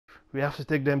We have to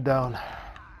take them down.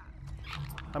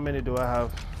 How many do I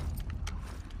have?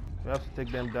 We have to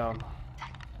take them down.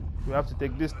 We have to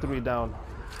take these 3 down.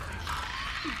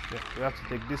 Yeah, we have to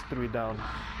take these 3 down.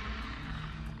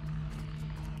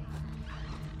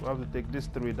 We have to take these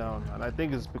 3 down. And I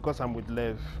think it's because I'm with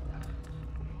Lev.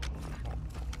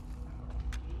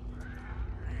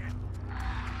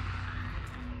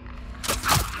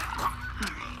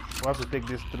 We have to take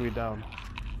these 3 down.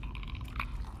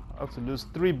 I have to lose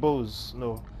 3 bows.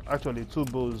 No, actually 2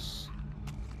 bows.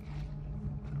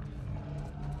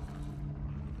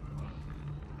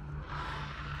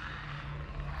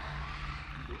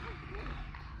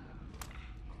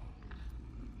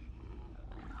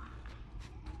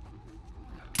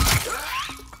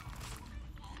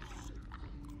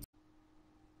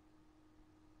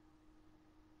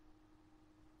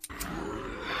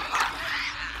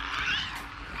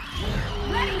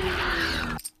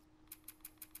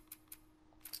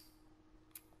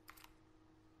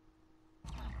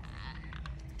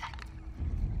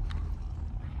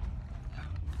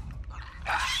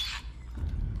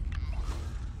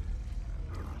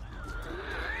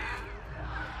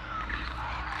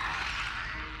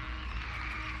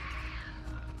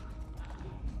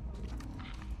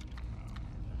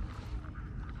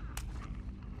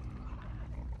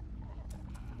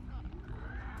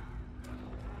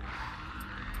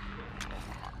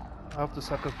 I have to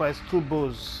sacrifice 2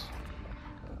 bows.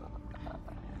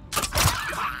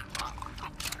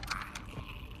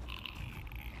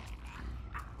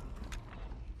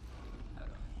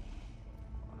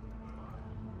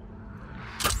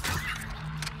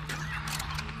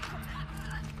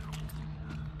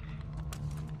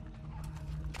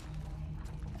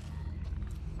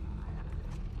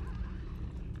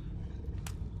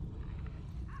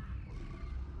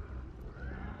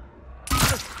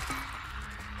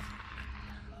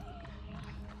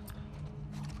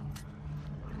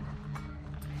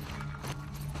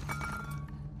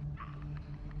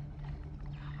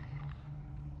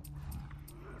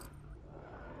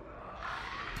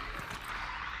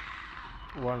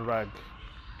 One rag.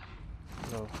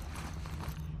 No.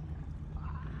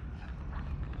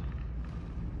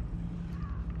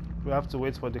 We have to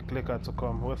wait for the clicker to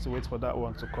come. We have to wait for that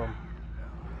one to come.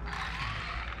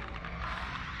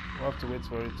 We have to wait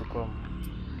for it to come.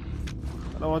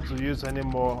 I don't want to use any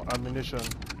more ammunition.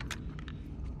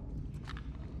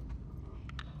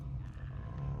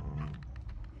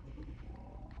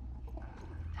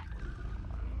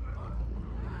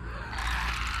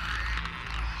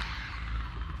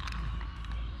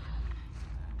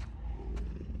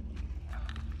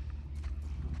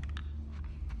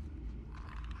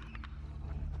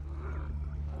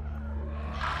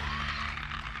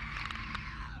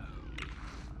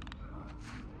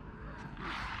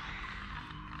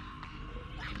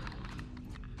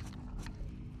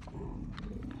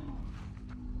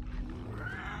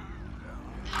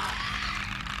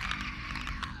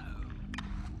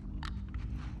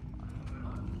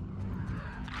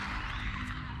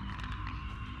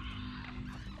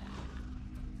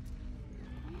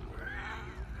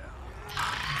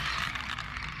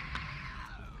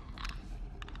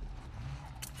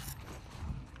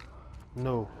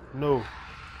 No, no,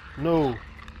 no,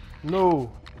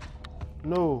 no,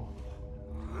 no,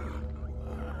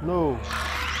 no,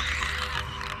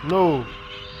 no,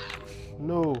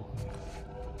 no.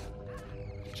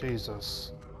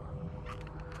 Jesus.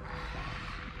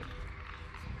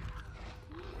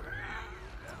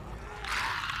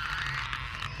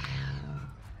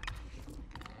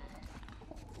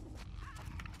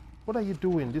 What are you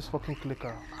doing, this fucking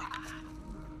clicker?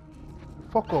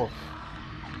 Fuck off.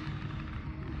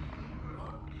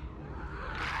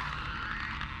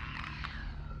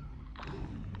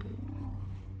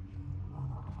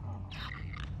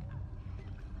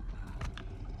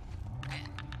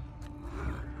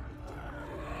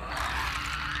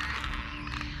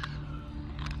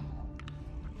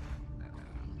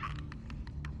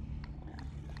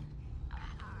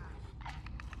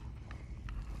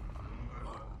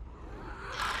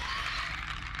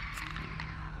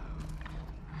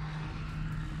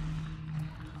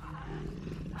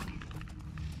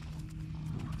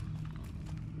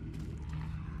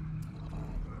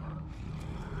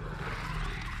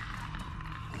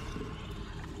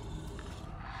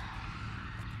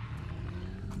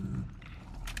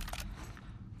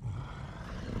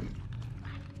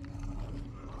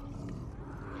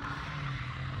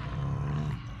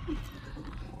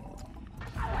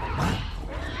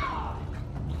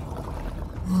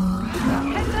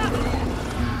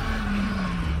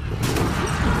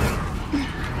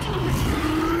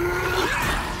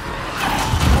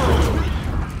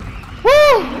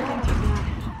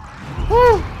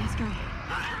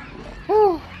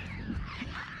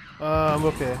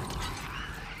 okay.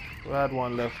 We had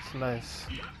one left. Nice.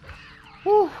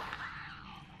 Woo.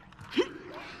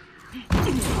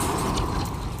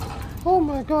 Oh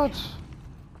my god.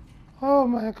 Oh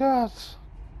my god.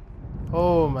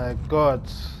 Oh my god.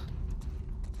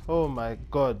 Oh my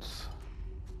god.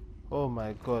 Oh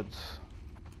my god.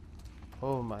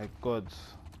 Oh my god.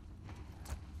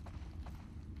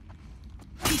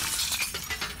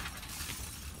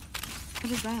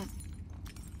 What is that?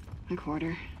 A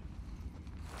quarter.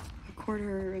 A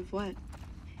quarter of what?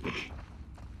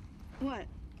 What?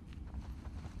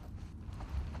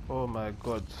 Oh my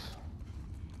god.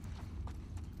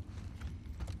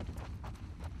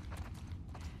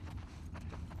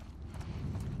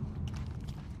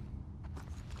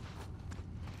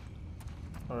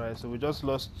 Alright, so we just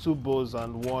lost two bows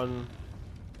and one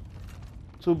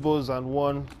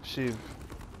shiv.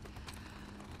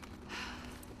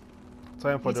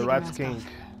 Time for the Rat King. Off.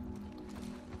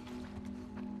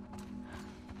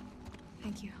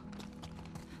 Thank you.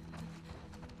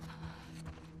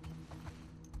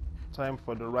 Time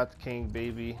for the Rat King,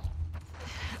 baby.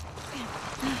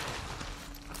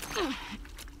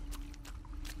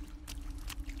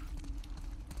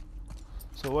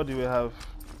 So what do we have?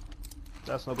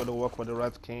 That's not going to work for the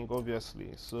Rat King,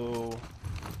 obviously. So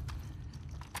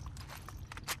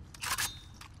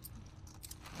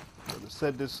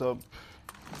set this up.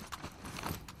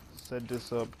 Set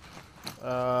this up.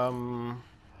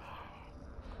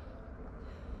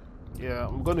 Yeah,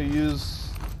 I'm gonna use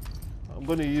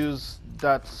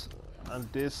that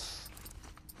and this,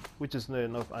 which is not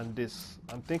enough, and this.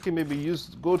 I'm thinking maybe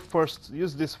use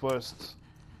this first,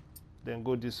 then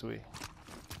go this way.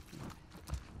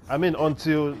 I mean,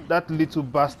 until that little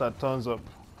bastard turns up.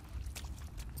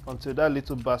 Until that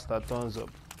little bastard turns up.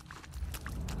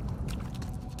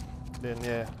 Then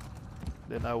yeah,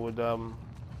 then I would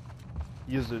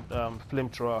use the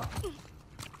flamethrower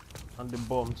and the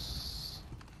bombs.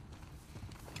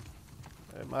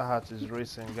 My heart is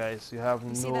racing, guys. You have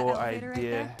no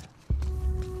idea.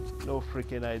 Right, no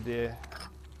freaking idea.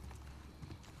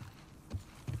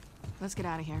 Let's get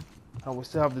out of here. And we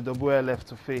still have the double air left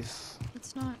to face.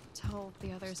 Let's not tell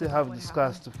the others. Still have the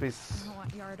scars to face. I don't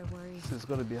want Yara to worry. This is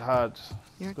gonna be hard.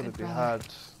 You're it's gonna be brother. hard.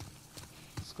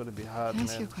 It's gonna be hard, Can I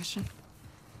man. ask you a question?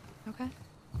 Okay.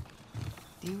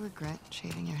 Do you regret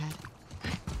shaving your head?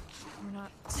 We're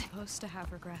not supposed to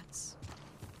have regrets.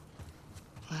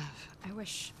 Laugh. I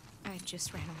wish I had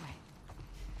just ran away.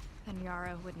 Then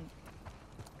Yara wouldn't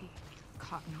be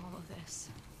caught in all of this.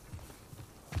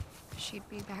 She'd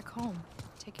be back home,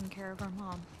 taking care of our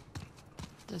mom.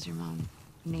 Does your mom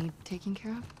need taking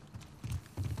care of?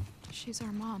 She's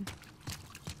our mom.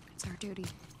 It's our duty.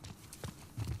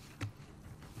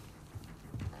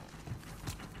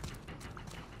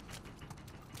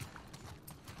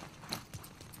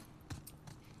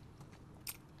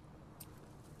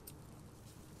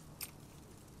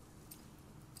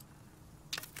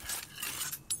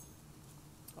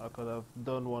 I could have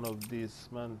done one of these,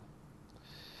 man.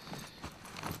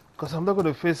 Because I'm not going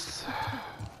to face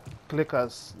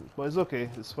clickers. But it's okay.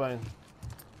 It's fine.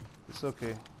 It's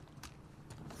okay.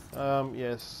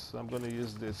 Yes, I'm going to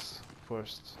use this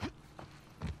first.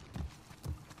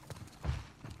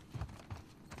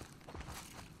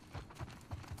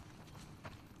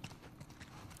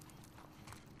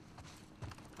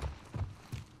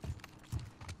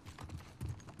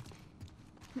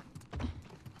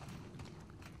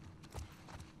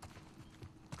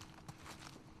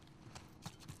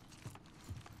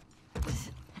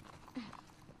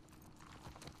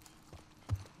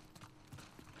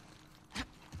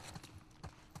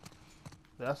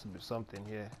 There has to be something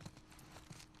here.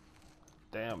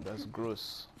 Damn, that's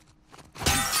gross.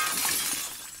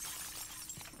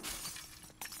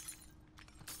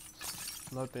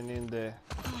 Nothing in there.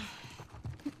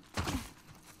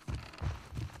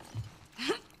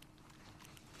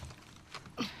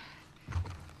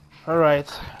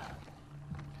 Alright.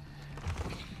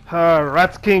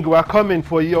 Rat King, we're coming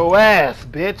for your ass,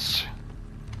 bitch.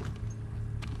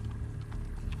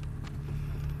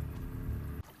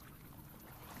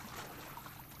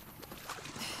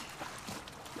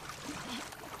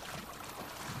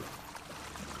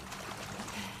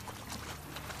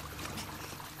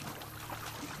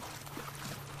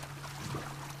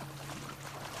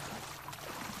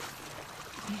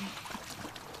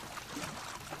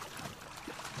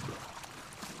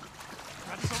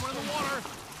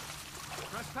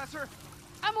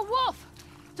 I'm a wolf!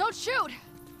 Don't shoot!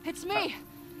 It's me!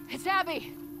 It's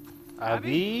Abby!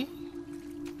 Abby?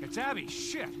 It's Abby,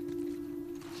 shit!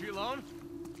 She alone?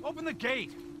 Open the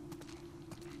gate!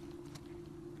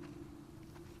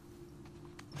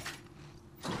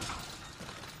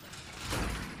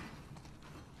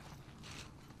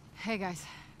 Hey, guys.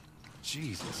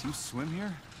 Jesus, you swim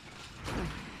here?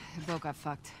 The boat got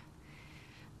fucked.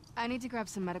 I need to grab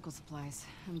some medical supplies.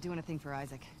 I'm doing a thing for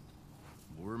Isaac.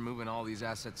 We're moving all these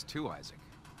assets to Isaac.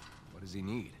 What does he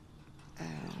need?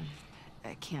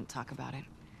 I can't talk about it.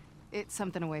 It's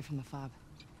something away from the fob.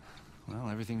 Well,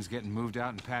 everything's getting moved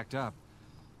out and packed up.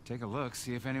 Take a look,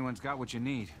 see if anyone's got what you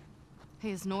need.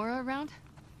 Hey, is Nora around?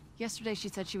 Yesterday she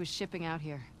said she was shipping out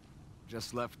here.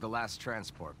 Just left the last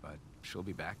transport, but she'll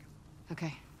be back.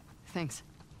 Okay, thanks.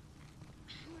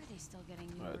 Who are they still getting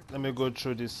new Alright, let me go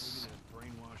through this.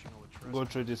 Go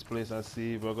through this place and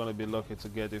see if we're gonna be lucky to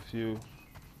get a few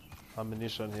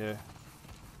ammunition here.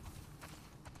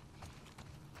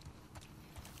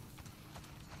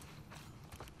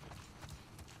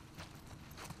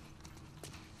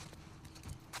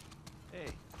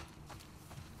 Hey.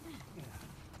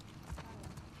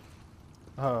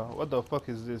 What the fuck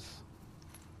is this?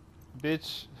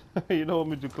 Bitch, you don't want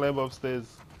me to climb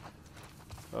upstairs.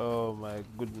 Oh my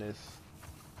goodness.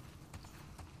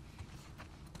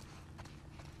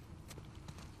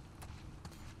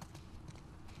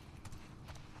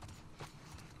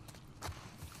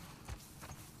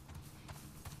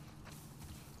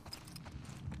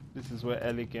 This is where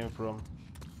Ellie came from.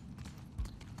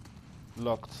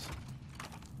 Locked.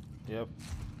 Yep.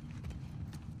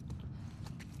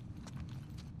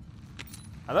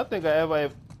 I don't think I ever...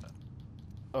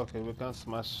 Okay, we can't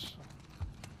smash.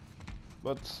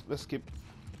 But let's keep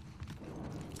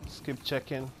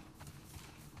checking.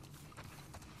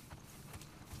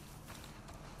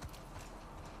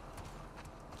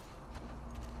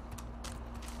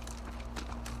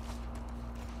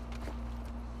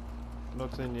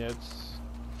 Nothing yet.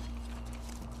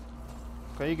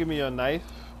 Can you give me your knife?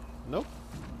 Nope.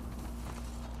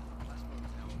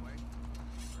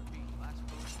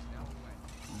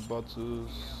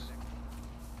 Bottles.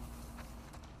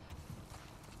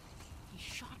 He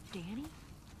shot Danny?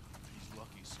 He's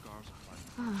lucky scars are fine.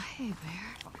 Oh, hey,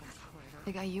 Bear.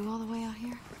 They got you all the way out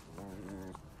here?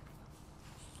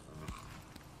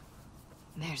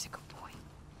 There's a good boy.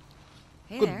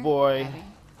 Hey Good there, boy. Abby.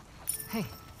 Hey,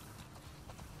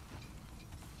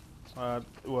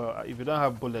 Well, if you don't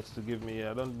have bullets to give me,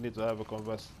 I don't need to have a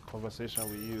conversation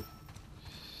with you.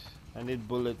 I need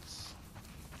bullets.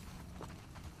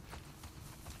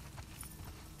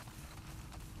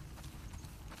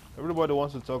 Everybody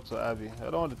wants to talk to Abby.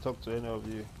 I don't want to talk to any of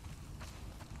you.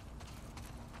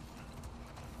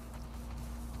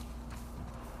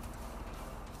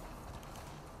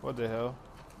 What the hell?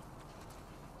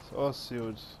 It's all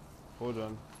sealed. Hold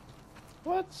on.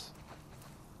 What?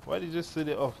 Why did you seal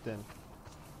it off then?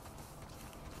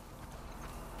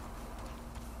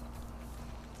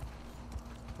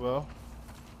 Well,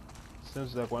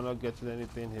 seems like we're not getting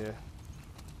anything here.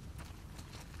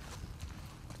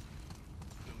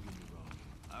 Don't get me wrong.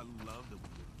 I love that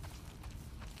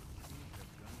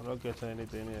We're not getting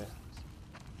anything here.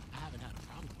 I haven't had a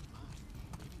problem with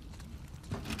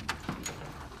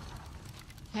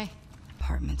mine. hey.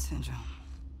 Apartment syndrome.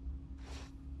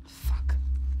 Fuck.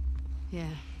 Yeah.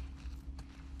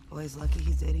 Boy's lucky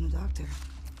he's dating a doctor.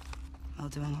 Mel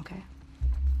doing okay?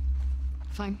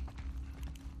 Fine.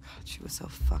 God, she was so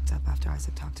fucked up after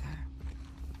Isaac talked to her.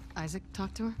 Isaac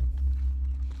talked to her?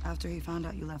 After he found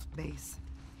out you left base,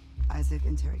 Isaac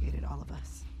interrogated all of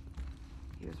us.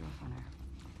 He was rough on her.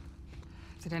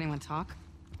 Did anyone talk?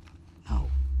 No.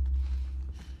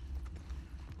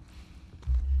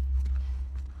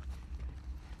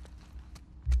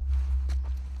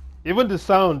 Even the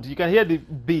sound, you can hear the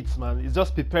beats, man. It's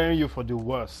just preparing you for the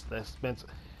worst. That's meant,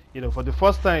 you know, for the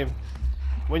first time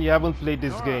when you haven't played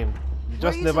this game, you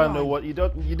just you never two know on? what you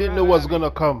didn't know what's gonna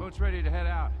come. Boat's ready to head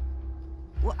out.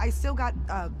 Well, I still got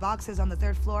boxes on the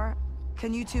 3rd floor.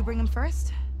 Can you two bring them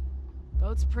first?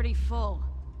 Boat's pretty full.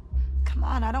 Come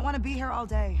on, I don't want to be here all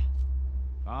day.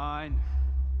 Fine.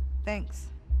 Thanks.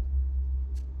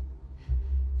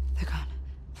 They're gone.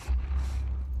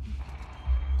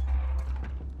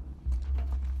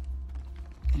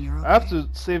 And you're okay. I have to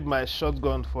save my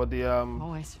shotgun for the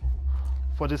Always.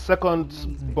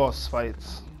 second boss fight.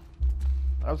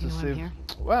 I have to You know I'm save. here?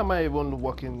 Why am I even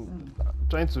walking,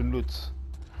 trying to loot?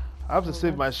 I have to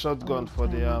save my shotgun for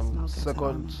the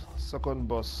second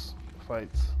boss fight.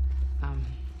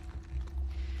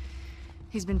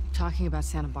 He's been talking about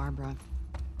Santa Barbara.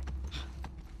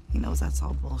 He knows that's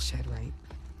all bullshit, right?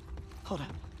 Hold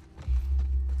up.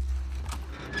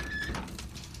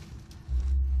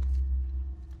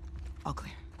 All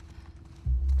clear.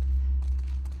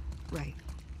 Right.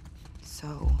 So...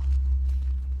 God,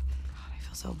 I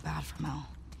feel so bad for Mel.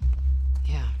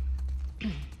 Yeah.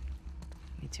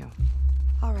 Me too.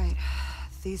 All right.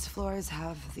 These floors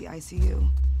have the ICU,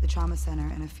 the trauma center,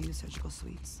 and a few surgical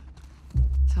suites.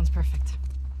 Sounds perfect.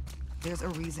 There's a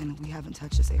reason we haven't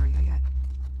touched this area yet.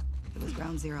 It was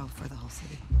ground zero for the whole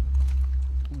city.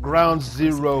 Ground It was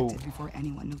zero. infected before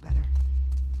anyone knew better.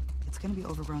 It's gonna be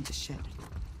overgrown to shit.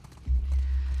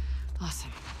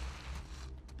 Awesome.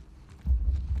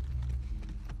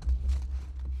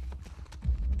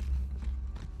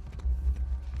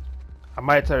 Am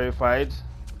I terrified?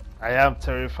 I am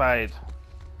terrified.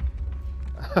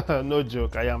 No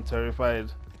joke, I am terrified.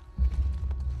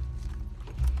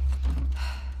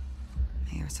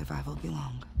 May your survival be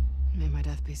long. May my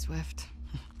death be swift.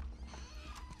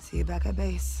 See you back at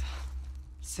base.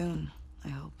 Soon, I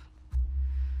hope.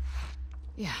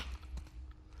 Yeah.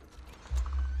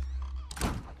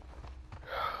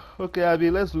 Okay,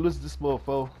 Abby, let's loot this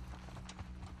mofo.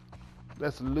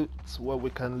 Let's loot what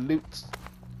we can loot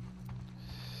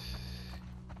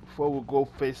before we go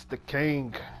face the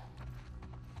king.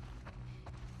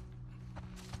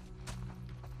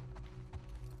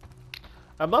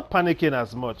 I'm not panicking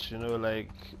as much, you know,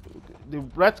 like the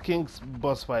Rat King's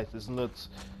boss fight is not.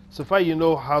 So far you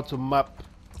know how to map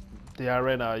the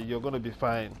arena, you're gonna be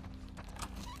fine.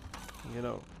 You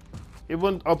know,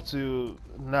 even up to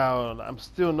now, I'm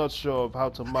still not sure of how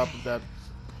to map that.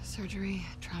 Surgery,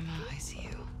 trauma,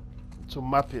 ICU. To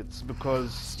map it,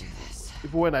 because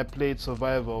even when I played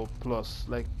Survival Plus,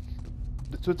 like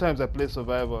the 2 times I played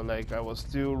Survival, like I was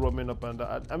still roaming up and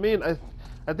down. I mean,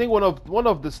 I think one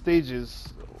of the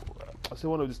stages, I say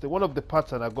one of the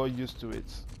pattern I got used to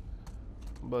it,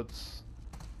 but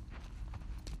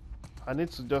I need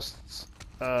to just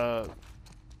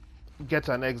get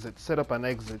an exit, set up an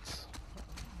exit.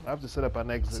 I have to set up an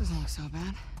exit. This doesn't look so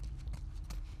bad.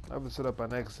 I have to set up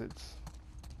an exit.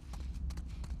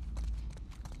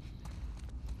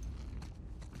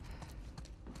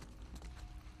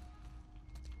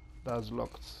 That's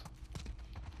locked.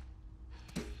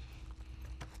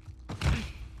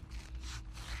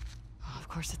 Oh, of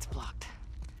course it's blocked.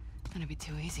 Gonna be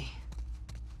too easy.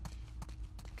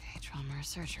 Okay, trauma or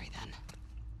surgery then.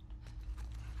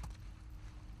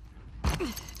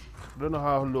 I don't know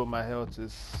how low my health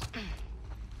is,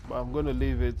 but I'm gonna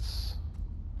leave it.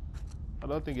 I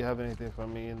don't think you have anything for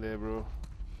me in there, bro.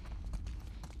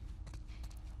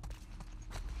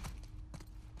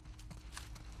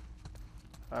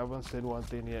 I haven't said one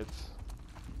thing yet.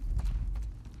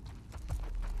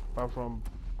 Apart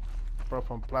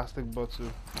from plastic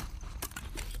bottle.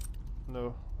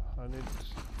 No, I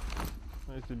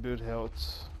need to build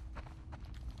health.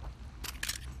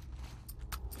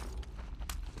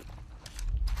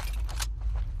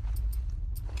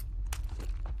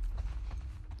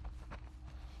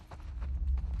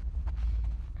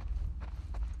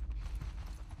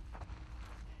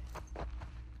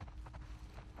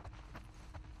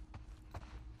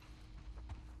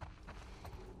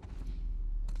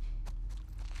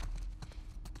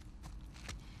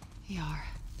 ER.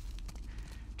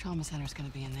 Trauma center's gonna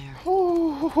be in there.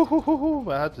 Ooh,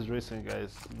 my heart is racing,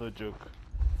 guys. No joke.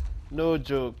 No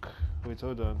joke. Wait,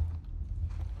 hold on.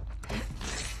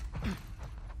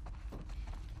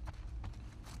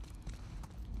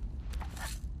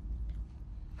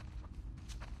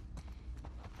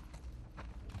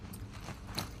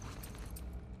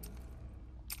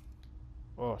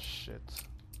 Oh shit.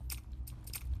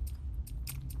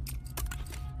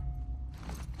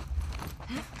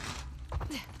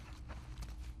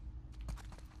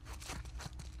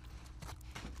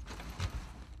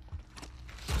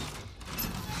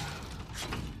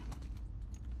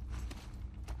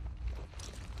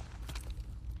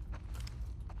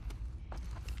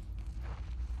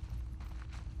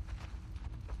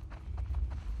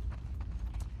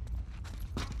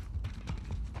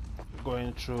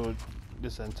 Going through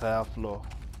this entire floor.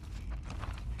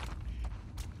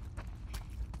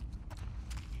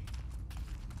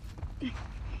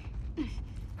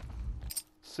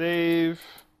 Save.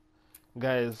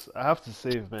 Guys, I have to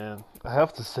save, man. I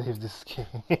have to save this game.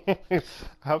 I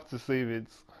have to save it.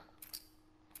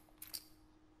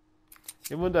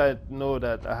 Even though I know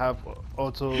that I have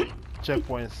auto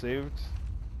checkpoint saved.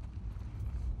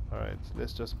 Alright,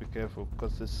 let's just be careful,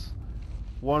 because there's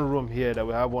one room here that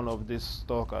we have one of these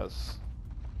stalkers.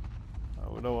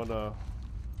 We don't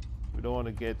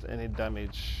wanna get any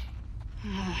damage.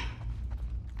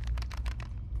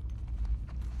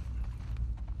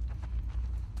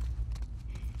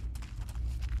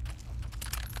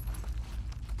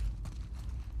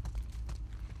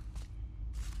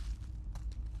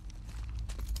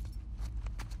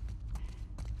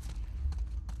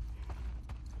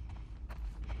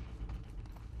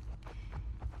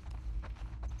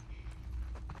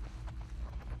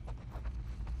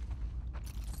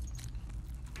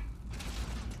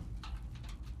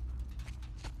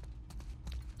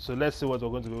 So let's see what we're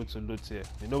going to be able to loot here.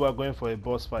 You know we're going for a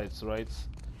boss fight, right?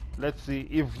 Let's see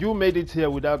if you made it here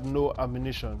without no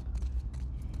ammunition.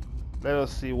 Let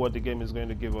us see what the game is going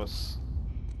to give us.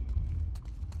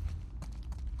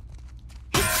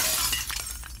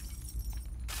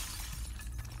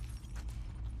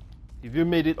 If you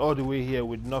made it all the way here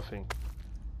with nothing,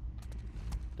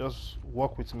 just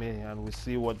walk with me and we'll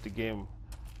see what the game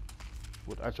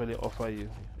would actually offer you.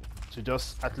 To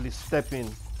just at least step in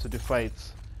to the fight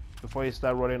before you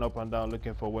start running up and down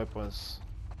looking for weapons.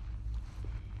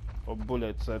 Or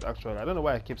bullets, actually. I don't know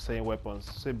why I keep saying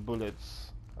weapons. Say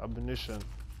bullets. Ammunition.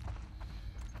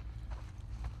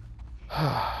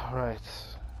 Right.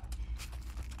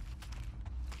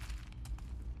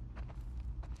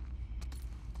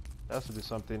 There has to be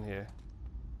something here.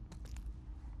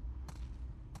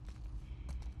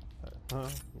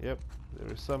 Yep,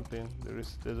 there is something.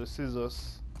 There's a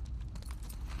scissors.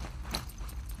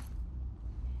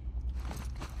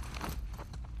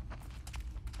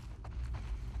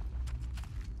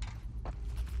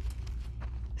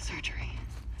 Surgery.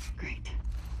 Great.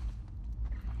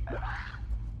 I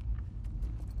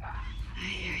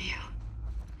hear you.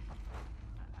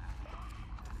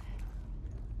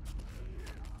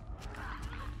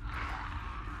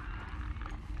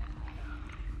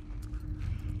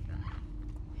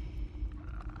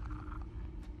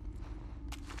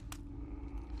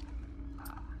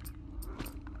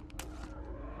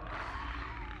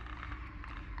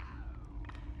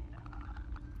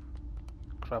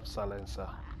 Crap silencer.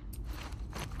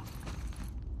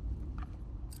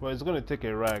 Well, it's going to take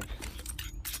a rag,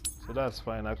 so that's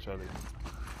fine actually.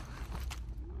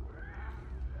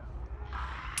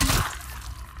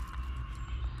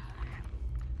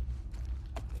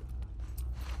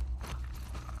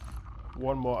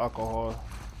 One more alcohol,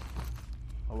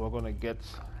 and we're going to get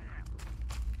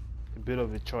a bit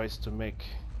of a choice to make.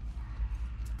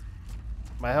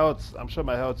 My health, I'm sure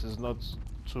my health is not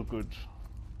too good.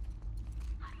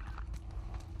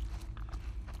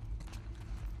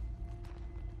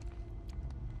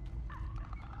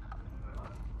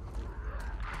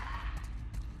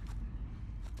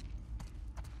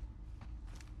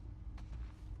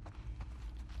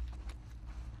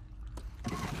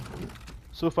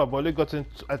 So far, I've only gotten,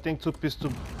 I think, two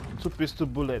pistol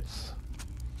bullets.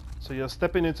 So you're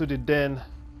stepping into the den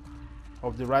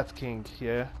of the Rat King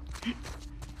here,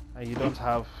 and you don't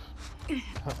have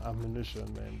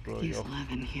ammunition, man, bro. He's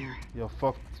living here. You're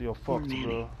fucked. You're fucked,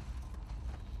 bro.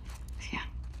 Yeah,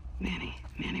 Manny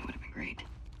would have been great.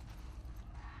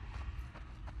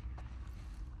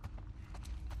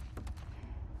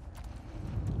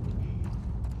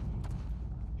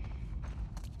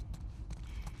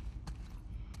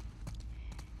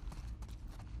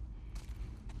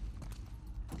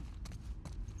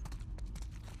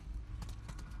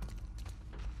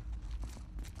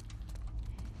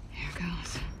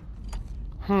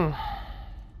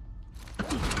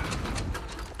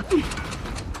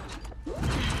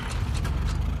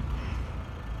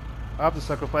 I have to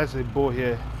sacrifice a bow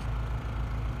here.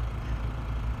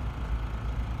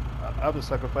 I have to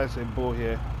sacrifice a bow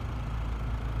here.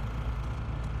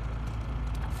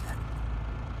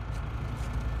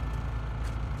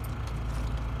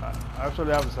 I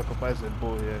actually have to sacrifice a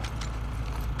bow here.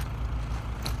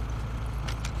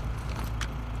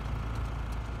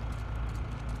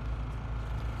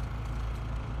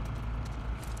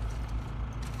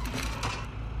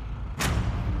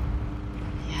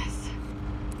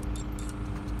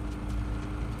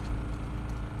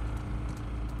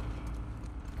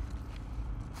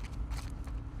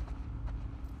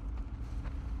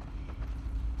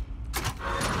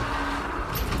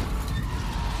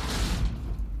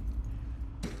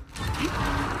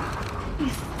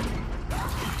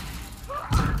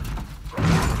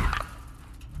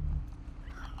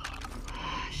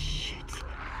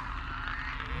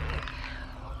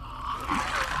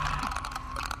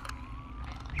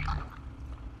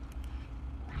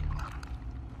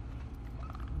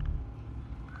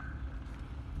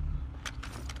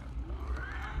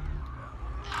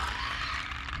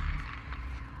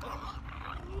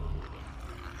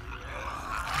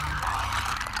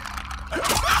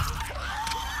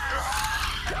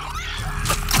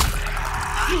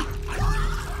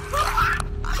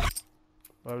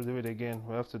 I'll do it again.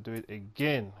 We have to do it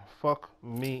again. Fuck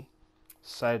me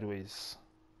sideways.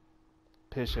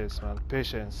 Patience, man.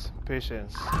 Patience.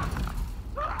 Patience.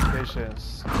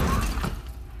 Patience.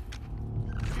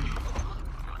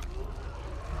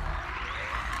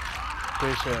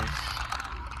 Patience.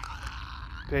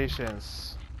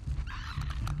 Patience.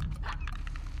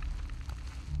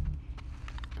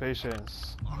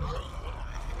 Patience.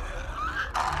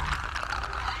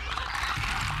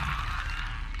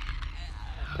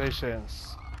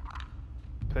 Patience.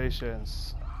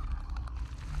 Patience.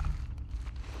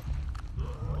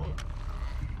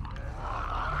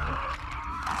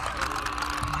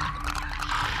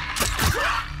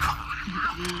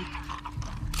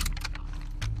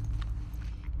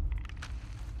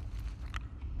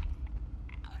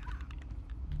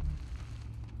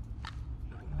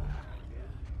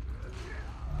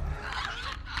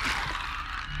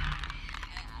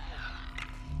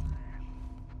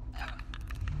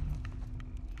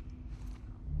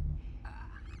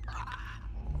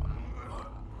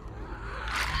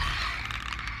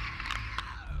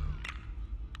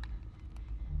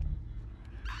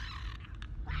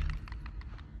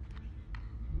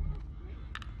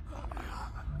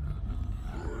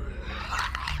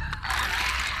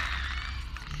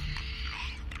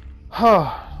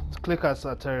 The clickers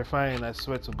are terrifying, I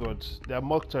swear to God. They are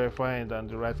more terrifying than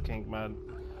the Rat King, man.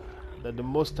 They're the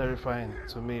most terrifying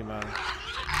to me, man.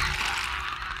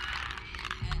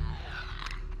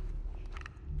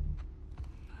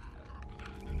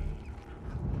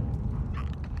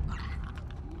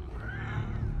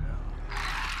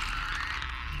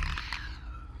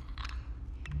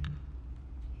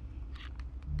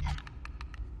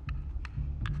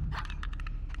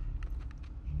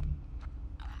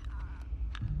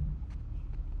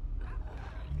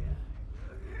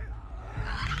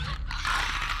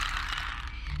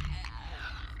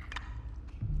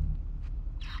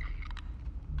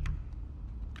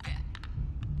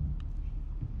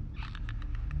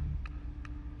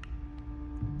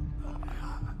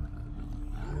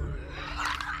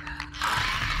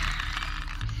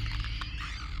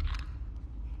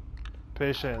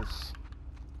 Patience.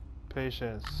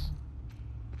 Patience.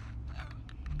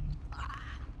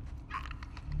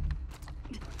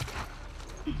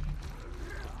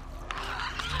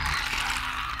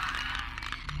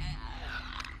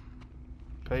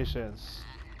 Patience.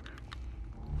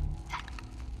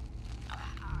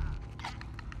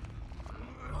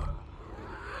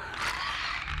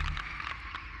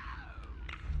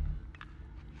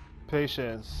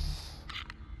 Patience.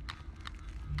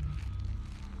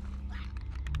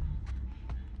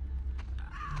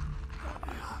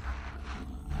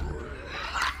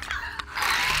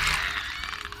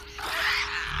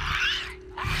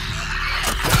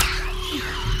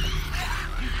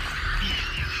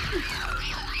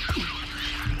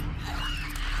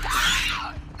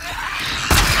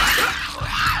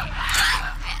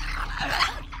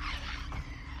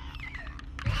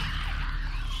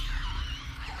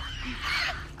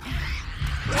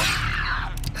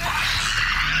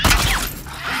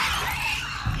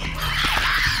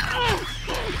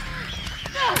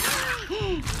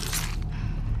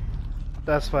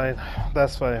 That's fine.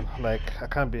 That's fine. Like, I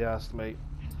can't be asked, mate.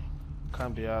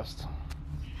 Can't be asked.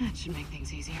 That should make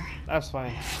things easier. That's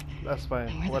fine. That's fine.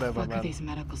 And where Whatever, the fuck man. are these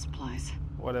medical supplies?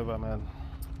 Whatever, man.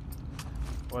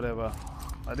 Whatever.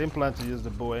 I didn't plan to use the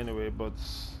bow anyway, but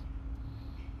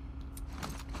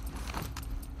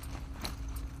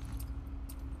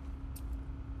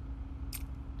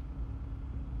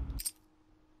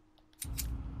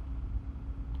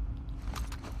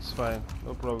it's fine.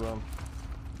 No problem.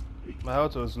 My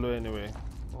health was low anyway.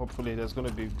 Hopefully there's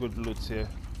gonna be good loot here.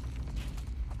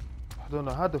 I don't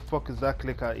know how the fuck is that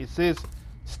clicker. It says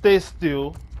stay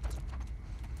still.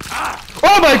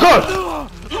 Oh my god!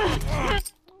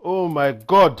 Oh my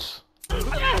god! Stop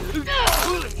doing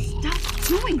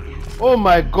that! Oh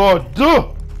my god,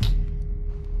 dude!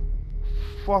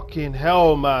 Fucking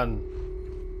hell, man.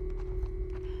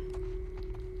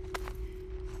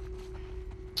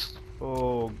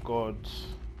 Oh god.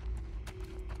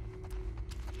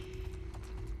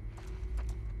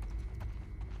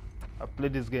 I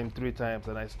played this game 3 times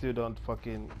and I still don't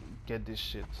fucking get this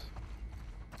shit.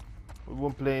 We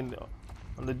won't playing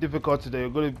on the difficulty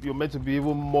that you're meant to be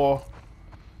even more.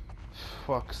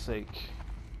 Fuck's sake.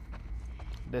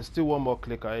 There's still one more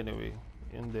clicker anyway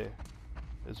in there.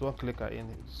 There's one clicker in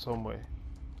somewhere.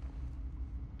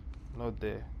 Not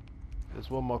there.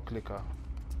 There's one more clicker.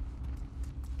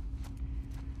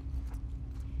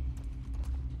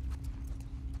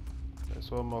 There's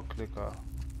one more clicker.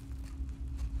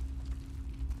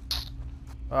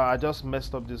 I just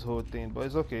messed up this whole thing, but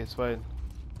it's okay, it's fine.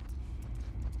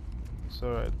 It's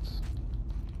alright.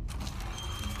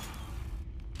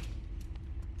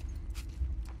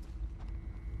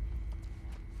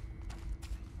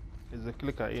 There's a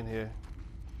clicker in here.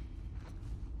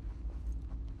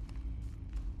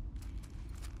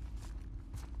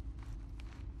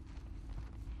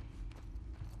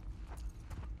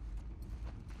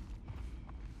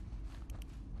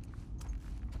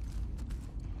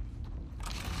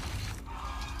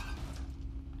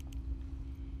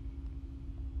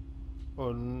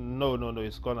 Oh no, no, no,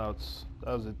 it's gone out.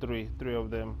 That was the three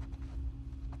of them.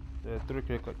 There are three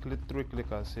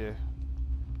clickers here.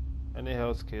 Any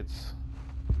health kits?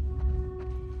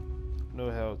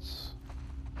 No health.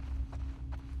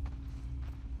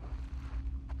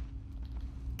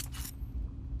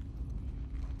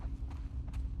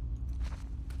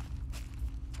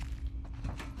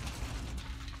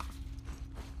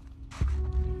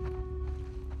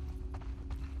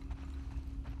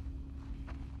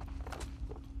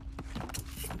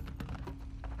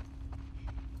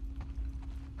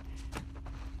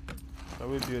 Can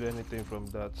we build anything from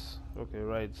that? Okay,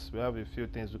 right. We have a few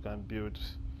things we can build.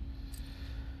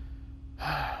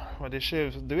 But the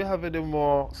sheriff, do we have any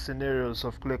more scenarios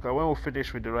of clicker? When we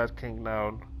finish with the Rat King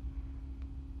now,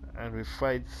 and we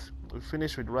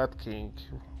finish with Rat King,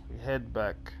 we head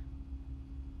back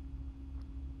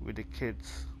with the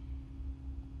kids,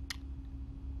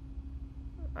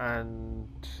 and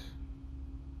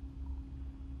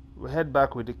we head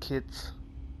back with the kids.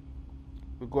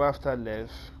 We go after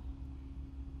Lev.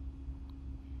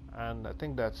 And I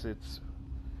think that's it.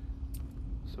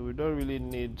 So we don't really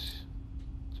need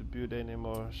to build any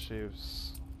more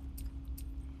shifts.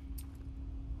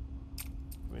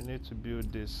 We need to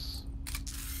build this.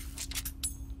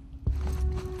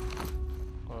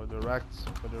 Oh, the rats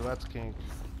for the Rat King.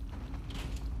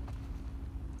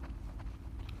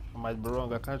 I might be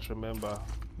wrong, I can't remember.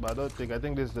 But I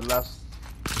think this is the last.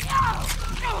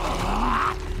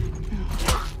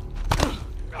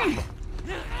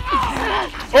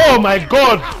 Oh my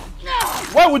god!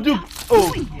 Why would you?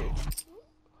 Oh!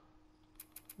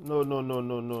 No, no, no,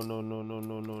 no, no, no, no, no,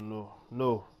 no, no, no,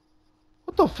 no.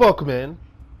 What the fuck, man?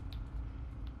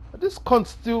 This cunt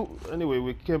still. Anyway,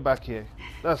 we came back here.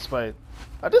 That's fine.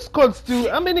 This cunt still.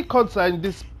 How many cunts are in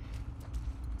this?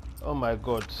 Oh my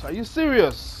god. Are you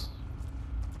serious?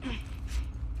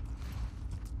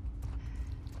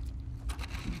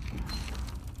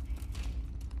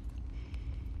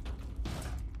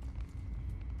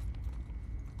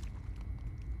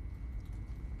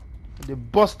 They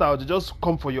bust out, they just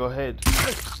come for your head.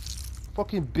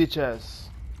 Fucking bitch ass.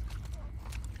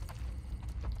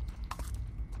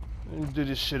 Let me do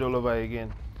this shit all over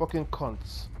again. Fucking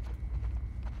cunts.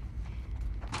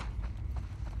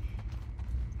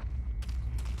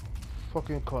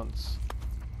 Fucking cunts.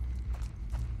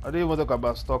 I don't even talk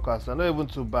about stalkers. They're not even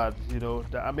too bad, you know.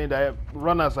 I mean, the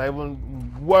runners are even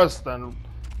worse than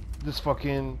this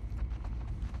fucking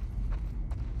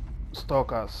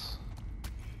stalkers.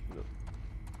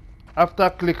 After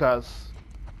clickers,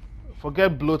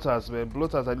 forget bloaters, man.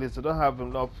 Bloaters, at least they don't have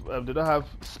enough. They don't have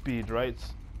speed, right?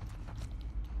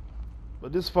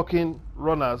 But these fucking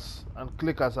runners and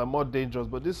clickers are more dangerous.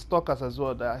 But these stalkers as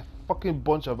well, they're a fucking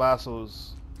bunch of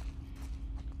assholes.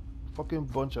 Fucking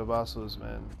bunch of assholes,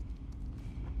 man.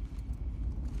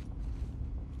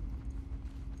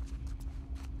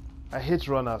 I hate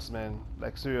runners, man.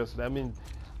 Like seriously, I mean,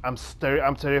 I'm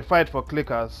terrified for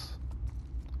clickers.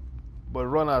 But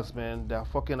runners, man, they're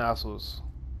fucking assholes.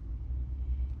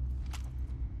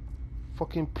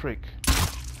 Fucking prick.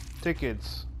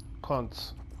 Tickets.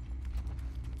 Cunts.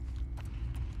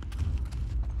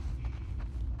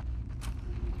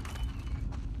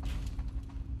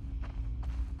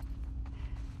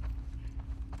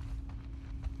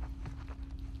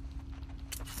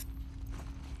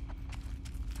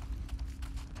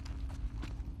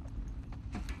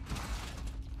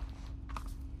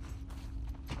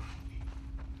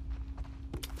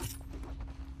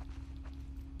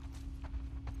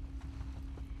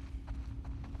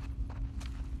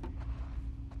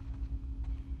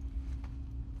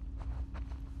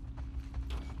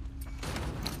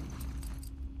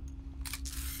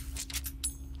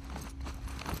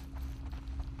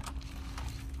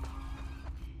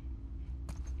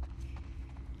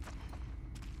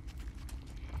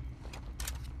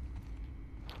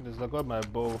 I got my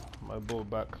bow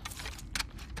back.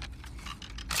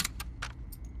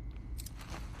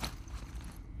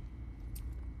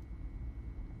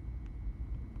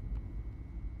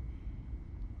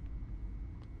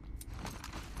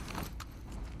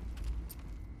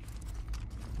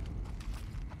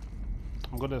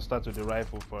 I'm gonna start with the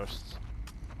rifle first.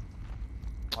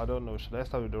 I don't know, should I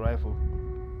start with the rifle?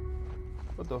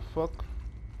 What the fuck?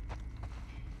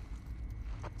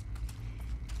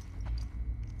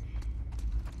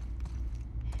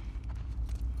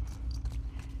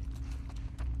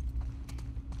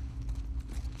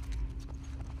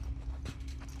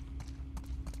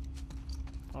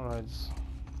 Alright,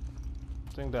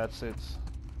 I think that's it.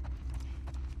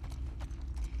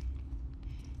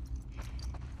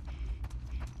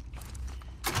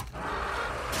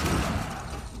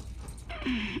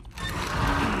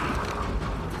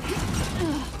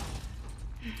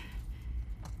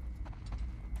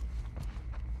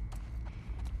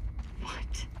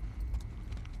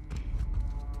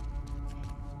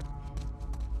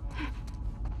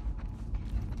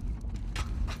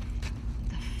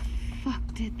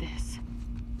 this.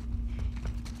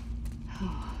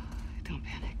 Oh, don't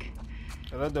panic.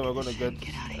 I don't think we're gonna get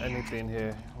Get out of here. anything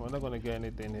here. We're not gonna get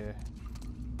anything here.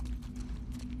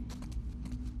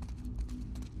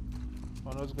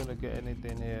 We're not gonna get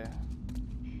anything here.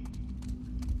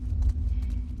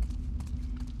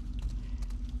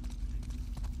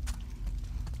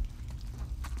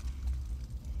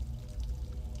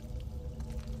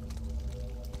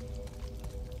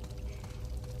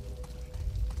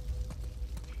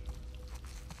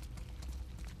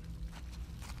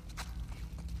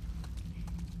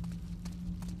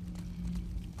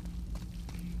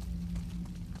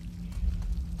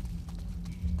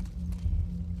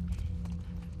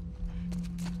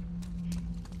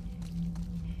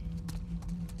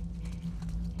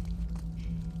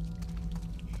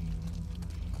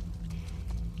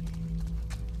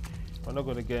 We're not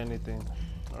gonna get anything.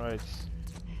 Alright.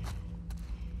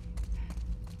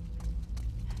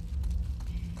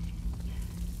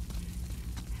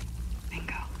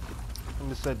 Bingo. Let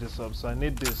me set this up. So I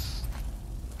need this.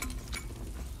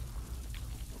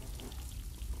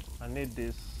 I need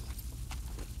this.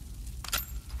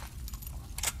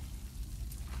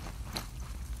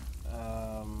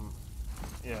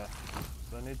 Yeah.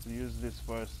 So I need to use this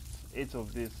first. 8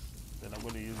 of this. Then I'm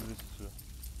gonna use this too.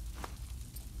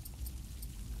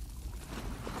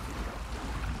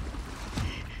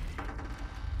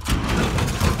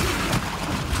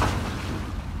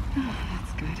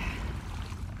 That's good.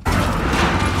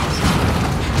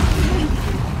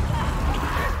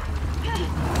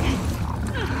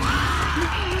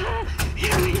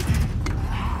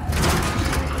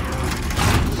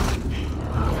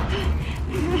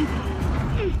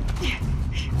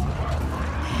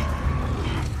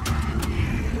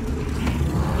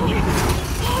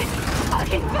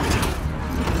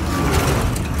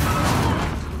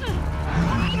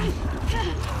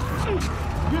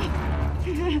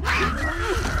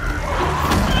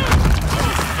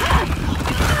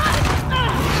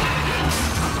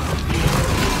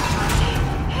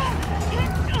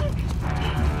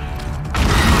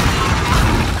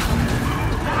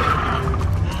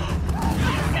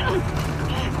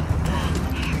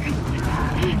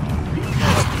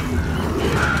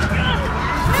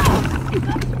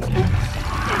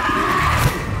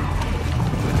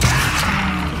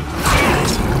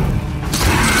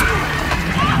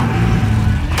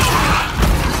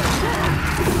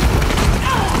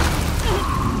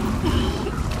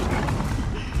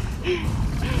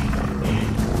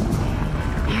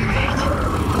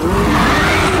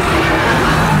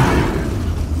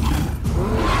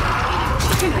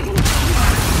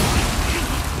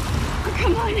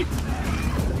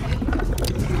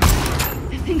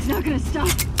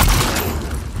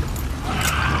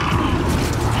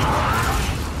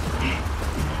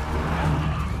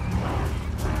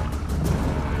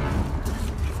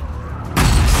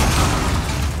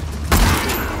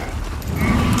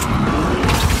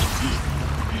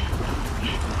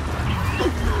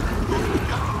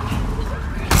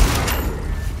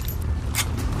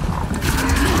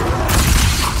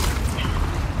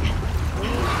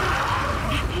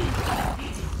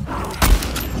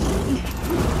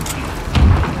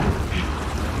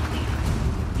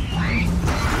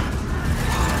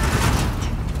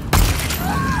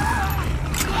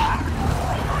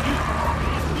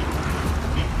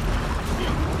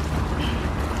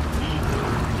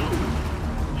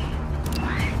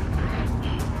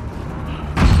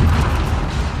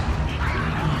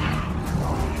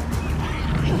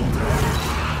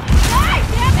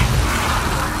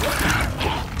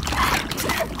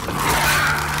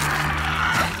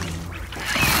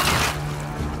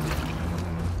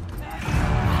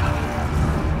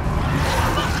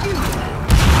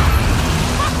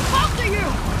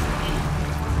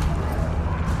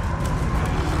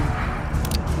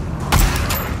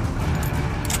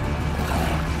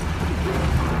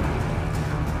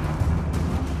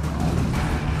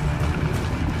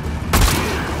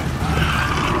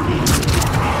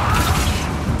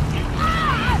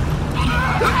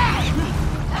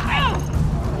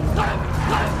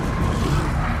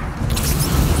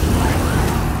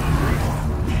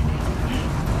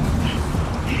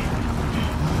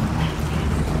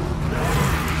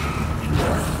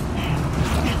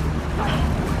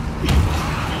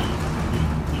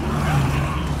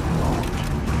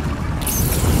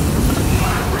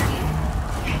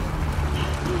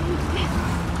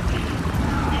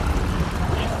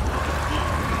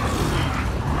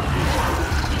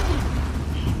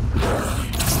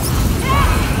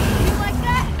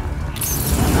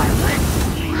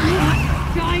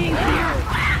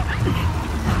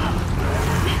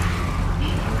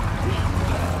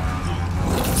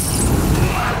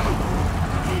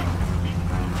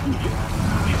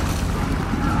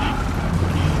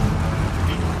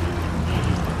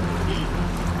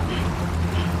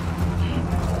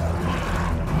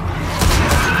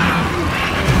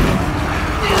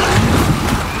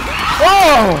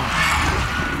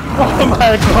 Oh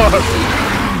my god!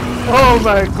 Oh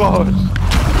my god!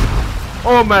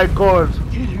 Oh my god!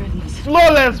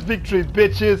 Flawless victory,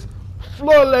 bitches!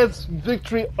 Flawless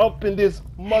victory up in this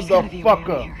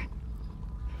motherfucker!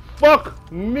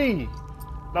 Fuck me!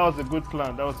 That was a good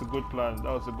plan. That was a good plan.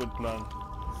 That was a good plan.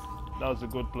 That was a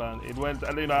good plan. It went,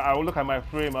 and you know, I would look at my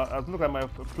frame. I was looking at my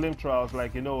flamethrower. I was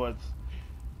like, you know what?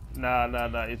 Nah.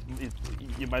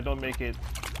 You might not make it.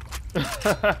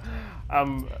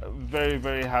 I'm very,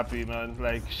 very happy, man.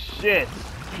 Like shit.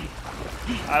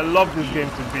 I love this game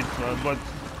to beat, man. But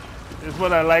it's more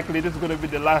than likely this is gonna be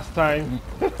the last time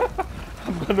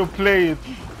I'm gonna play it.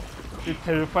 It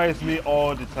terrifies me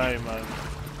all the time, man.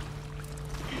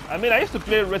 I mean, I used to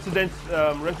play Resident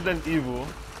Evil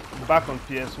back on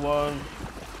PS1.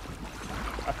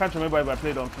 I can't remember if I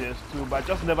played on PS2, but I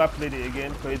just never played it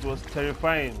again because it was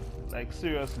terrifying. Like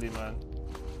seriously, man.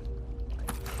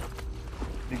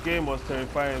 The game was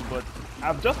terrifying, but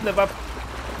I've just never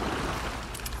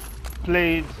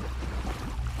played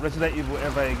Resident Evil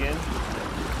ever again.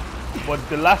 But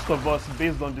The Last of Us,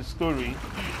 based on the story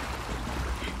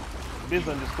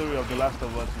of The Last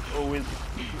of Us,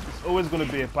 it's always going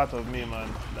to be a part of me, man.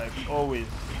 Like always.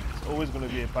 It's always going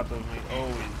to be a part of me,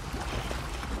 always.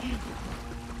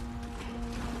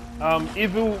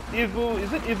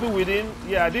 Is it Evil Within?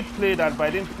 Yeah, I did play that, but I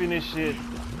didn't finish it.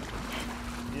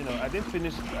 You know, I didn't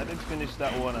finish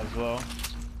that one as well.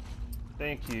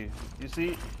 Thank you. You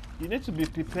see, you need to be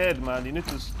prepared, man. You need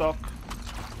to stock.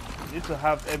 You need to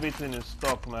have everything in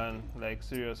stock, man. Like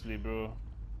seriously, bro.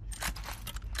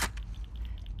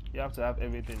 You have to have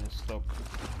everything in stock.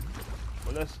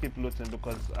 But let's keep looting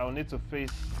because I'll need to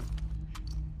face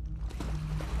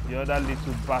the other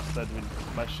little bastard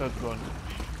with my shotgun.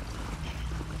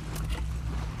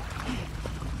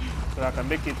 So I can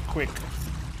make it quick.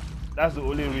 That's the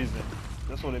only reason.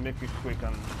 Just want to make it quick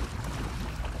and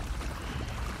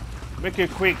make it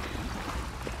quick.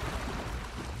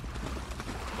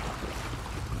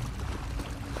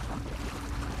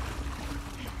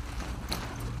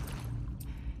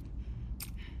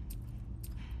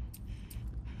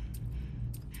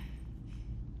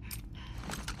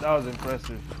 That was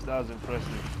impressive. That was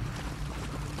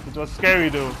impressive. It was scary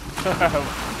though.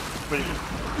 But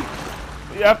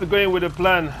you have to go in with a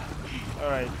plan.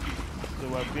 Alright. So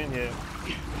I've been here.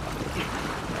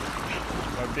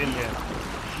 I've been here.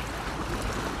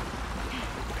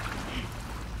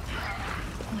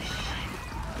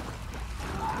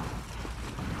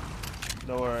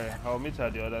 Don't worry, I'll meet her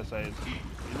at the other side.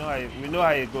 You know we know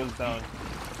how it goes down.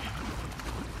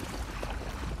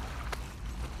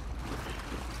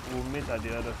 We'll meet at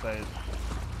the other side.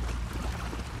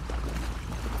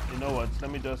 You know what?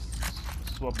 Let me just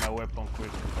swap my weapon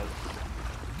quick because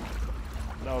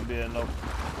that will be enough.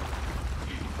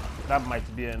 That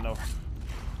might be enough.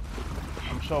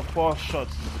 I'm sure 4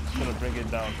 shots is gonna bring it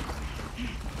down.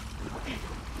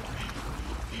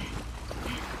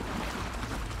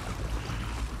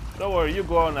 Don't worry, you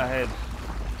go on ahead.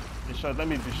 Be sure, let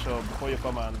me be sure before you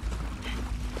come and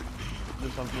do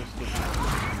something stupid.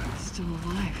 Still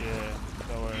alive. Yeah,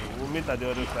 don't worry. We'll meet at the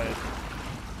other side.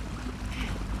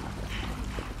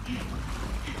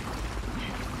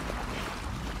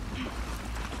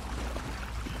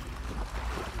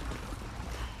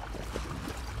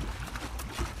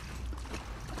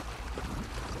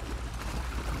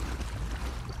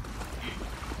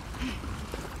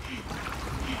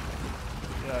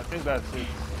 Yeah, I think that's it.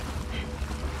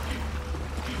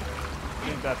 I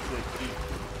think that's it.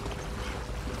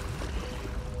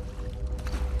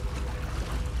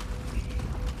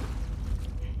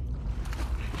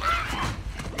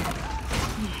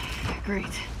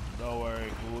 Great. Don't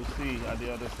worry, we'll see at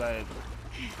the other side.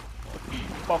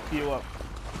 Fuck you up.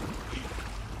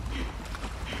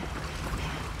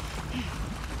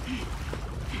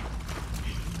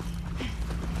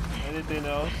 Anything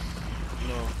else?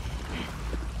 No.